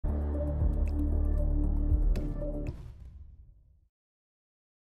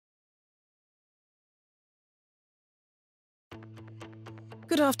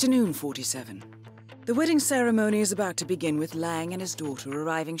Good afternoon, 47. The wedding ceremony is about to begin with Lang and his daughter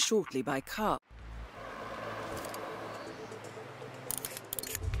arriving shortly by car.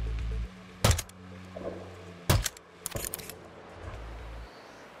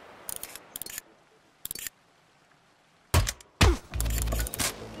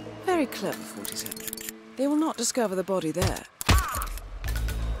 Very clever, 47. They will not discover the body there.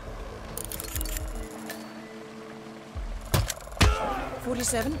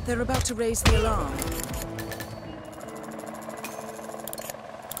 "47, they're about to raise the alarm.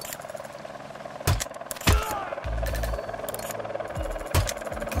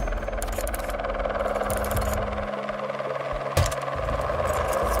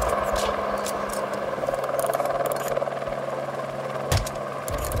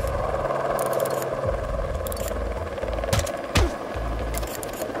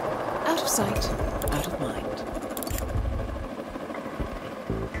 Out of sight, out of mind.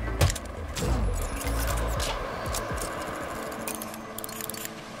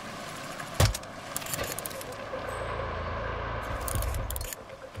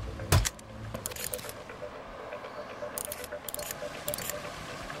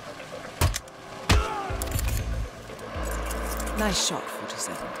 Nice shot,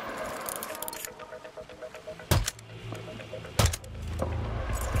 47.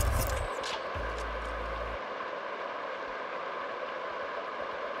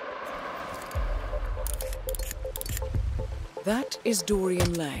 That is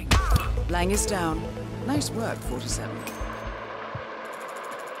Dorian Lang. Lang is down. Nice work, 47.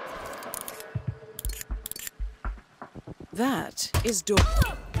 That is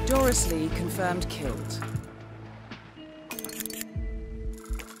Doris Lee, confirmed killed.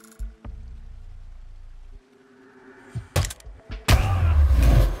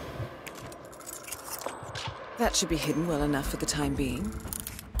 That should be hidden well enough for the time being.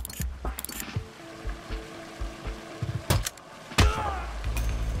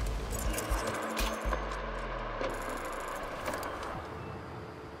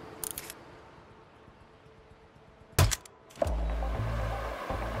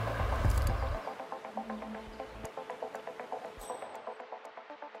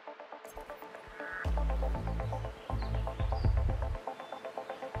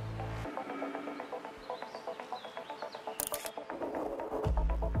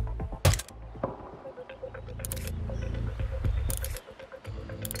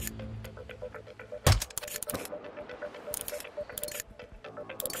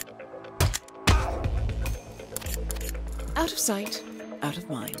 Out of sight, out of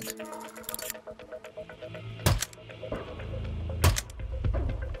mind.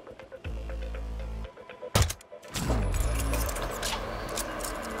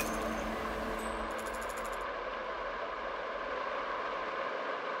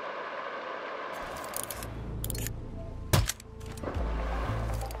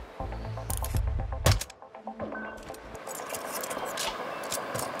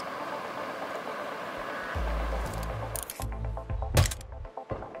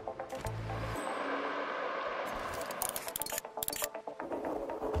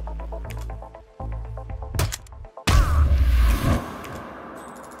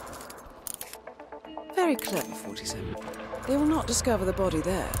 Very clever, 47. They will not discover the body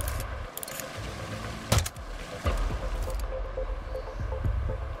there.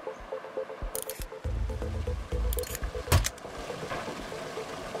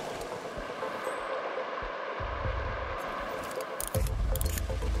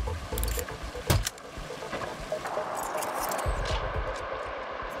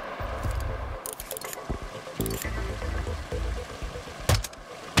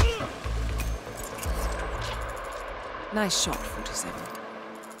 Nice shot, 47.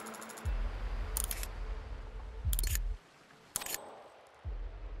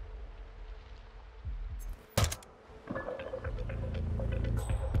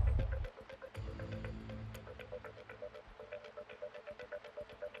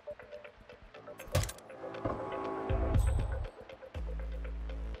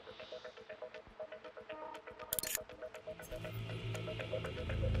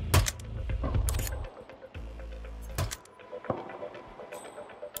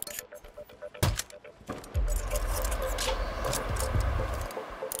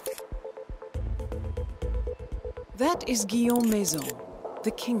 That is Guillaume Maison,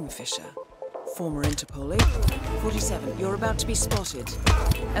 the Kingfisher. Former Interpol agent. 47, you're about to be spotted.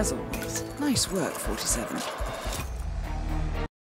 As always, nice work, 47.